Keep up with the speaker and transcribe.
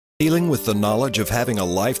Dealing with the knowledge of having a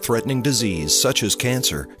life-threatening disease such as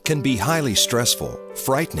cancer can be highly stressful,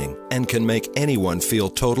 frightening, and can make anyone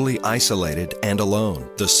feel totally isolated and alone.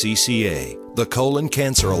 The CCA, the Colon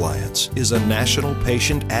Cancer Alliance, is a national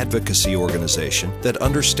patient advocacy organization that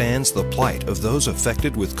understands the plight of those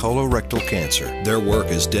affected with colorectal cancer. Their work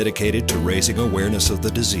is dedicated to raising awareness of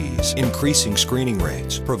the disease, increasing screening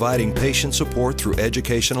rates, providing patient support through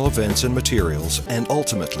educational events and materials, and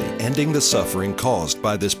ultimately ending the suffering caused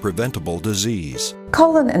by this preventable disease.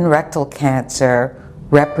 Colon and rectal cancer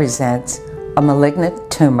represents a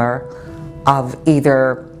malignant tumor of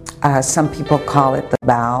either, some people call it the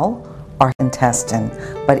bowel or intestine,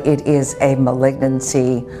 but it is a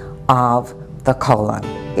malignancy of the colon.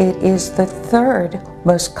 It is the third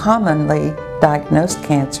most commonly diagnosed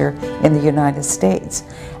cancer in the United States,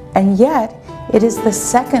 and yet it is the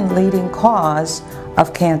second leading cause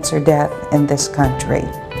of cancer death in this country.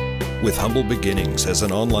 With humble beginnings as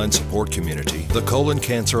an online support community, the Colon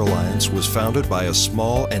Cancer Alliance was founded by a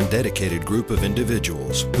small and dedicated group of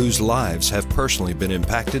individuals whose lives have personally been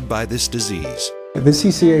impacted by this disease. The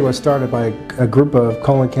CCA was started by a group of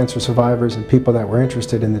colon cancer survivors and people that were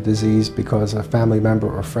interested in the disease because a family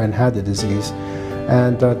member or friend had the disease.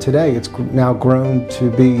 And today it's now grown to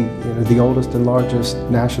be the oldest and largest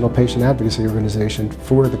national patient advocacy organization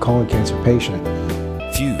for the colon cancer patient.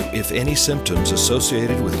 Few, if any, symptoms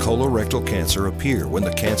associated with colorectal cancer appear when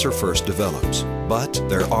the cancer first develops, but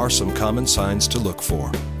there are some common signs to look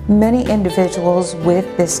for. Many individuals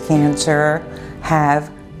with this cancer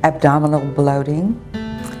have abdominal bloating.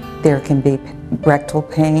 There can be rectal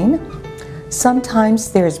pain.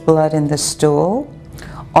 Sometimes there's blood in the stool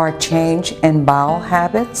or change in bowel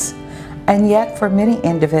habits. And yet for many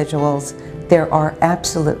individuals, there are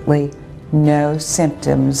absolutely no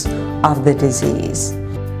symptoms of the disease.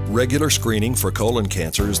 Regular screening for colon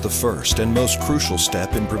cancer is the first and most crucial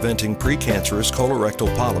step in preventing precancerous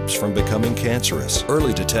colorectal polyps from becoming cancerous.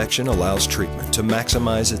 Early detection allows treatment to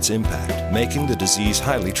maximize its impact, making the disease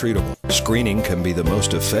highly treatable. Screening can be the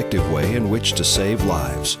most effective way in which to save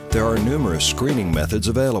lives. There are numerous screening methods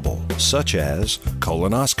available, such as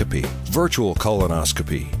colonoscopy, virtual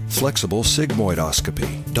colonoscopy, flexible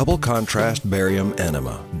sigmoidoscopy, double contrast barium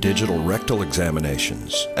enema, digital rectal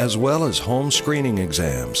examinations, as well as home screening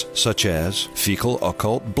exams such as fecal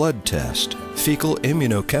occult blood test, fecal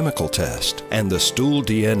immunochemical test, and the stool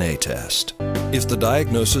DNA test. If the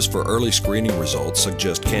diagnosis for early screening results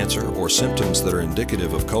suggest cancer or symptoms that are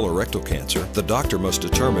indicative of colorectal cancer, the doctor must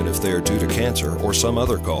determine if they are due to cancer or some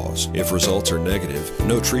other cause. If results are negative,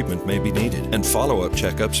 no treatment may be needed, and follow-up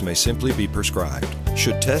checkups may simply be prescribed.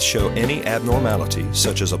 Should tests show any abnormality,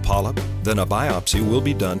 such as a polyp, then a biopsy will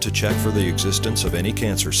be done to check for the existence of any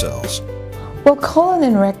cancer cells. Well, colon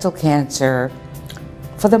and rectal cancer,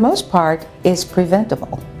 for the most part, is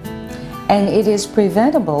preventable. And it is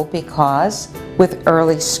preventable because with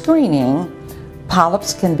early screening,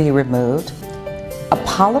 polyps can be removed. A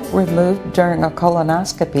polyp removed during a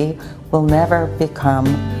colonoscopy will never become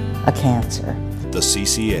a cancer. The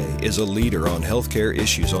CCA is a leader on healthcare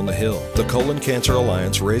issues on the Hill. The Colon Cancer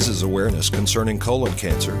Alliance raises awareness concerning colon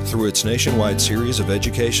cancer through its nationwide series of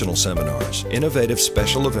educational seminars, innovative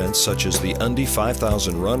special events such as the Undy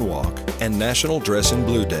 5000 Run Walk and National Dress in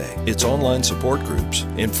Blue Day, its online support groups,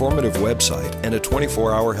 informative website, and a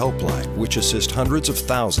 24-hour helpline which assist hundreds of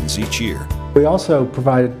thousands each year. We also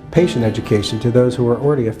provide patient education to those who are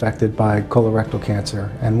already affected by colorectal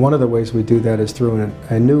cancer, and one of the ways we do that is through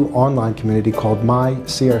a new online community called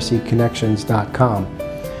mycrcconnections.com.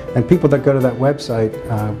 And people that go to that website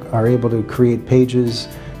are able to create pages,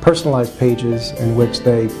 personalized pages, in which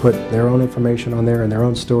they put their own information on there and their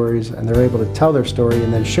own stories, and they're able to tell their story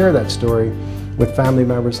and then share that story with family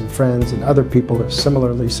members and friends and other people that are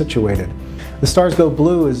similarly situated. The Stars Go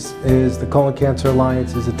Blue is the Colon Cancer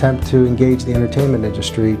Alliance's attempt to engage the entertainment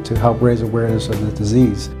industry to help raise awareness of the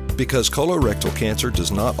disease. Because colorectal cancer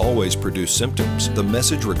does not always produce symptoms, the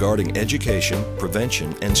message regarding education,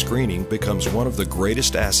 prevention, and screening becomes one of the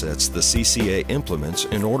greatest assets the CCA implements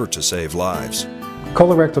in order to save lives.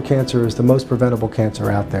 Colorectal cancer is the most preventable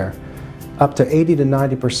cancer out there. Up to 80 to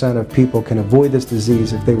 90% of people can avoid this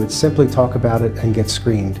disease if they would simply talk about it and get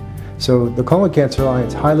screened. So the Colon Cancer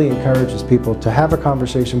Alliance highly encourages people to have a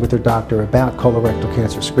conversation with their doctor about colorectal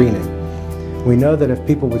cancer screening. We know that if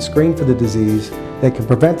people would screen for the disease, they can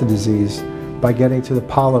prevent the disease by getting to the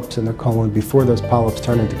polyps in their colon before those polyps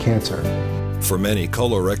turn into cancer. For many,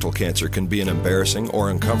 colorectal cancer can be an embarrassing or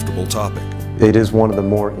uncomfortable topic. It is one of the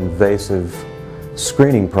more invasive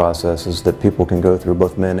screening processes that people can go through,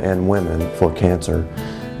 both men and women, for cancer.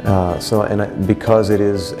 Because it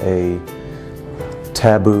is a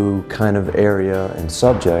taboo kind of area and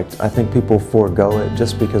subject, I think people forego it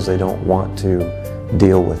just because they don't want to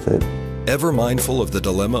deal with it. Ever mindful of the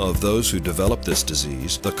dilemma of those who develop this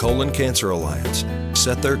disease, the Colon Cancer Alliance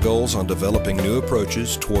set their goals on developing new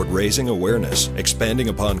approaches toward raising awareness, expanding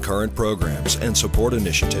upon current programs and support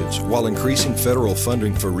initiatives while increasing federal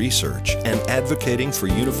funding for research and advocating for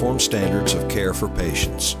uniform standards of care for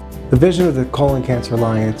patients. The vision of the Colon Cancer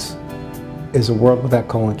Alliance is a world without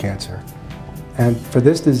colon cancer. And for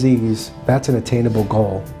this disease, that's an attainable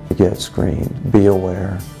goal. Get screened, be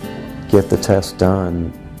aware, get the test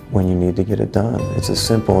done when you need to get it done. It's as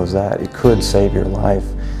simple as that. It could save your life.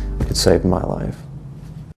 It could save my life.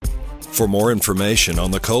 For more information on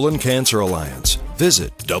the Colon Cancer Alliance,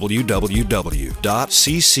 visit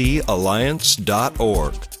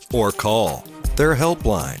www.ccalliance.org or call their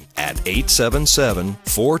helpline at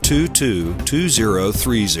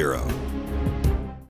 877-422-2030.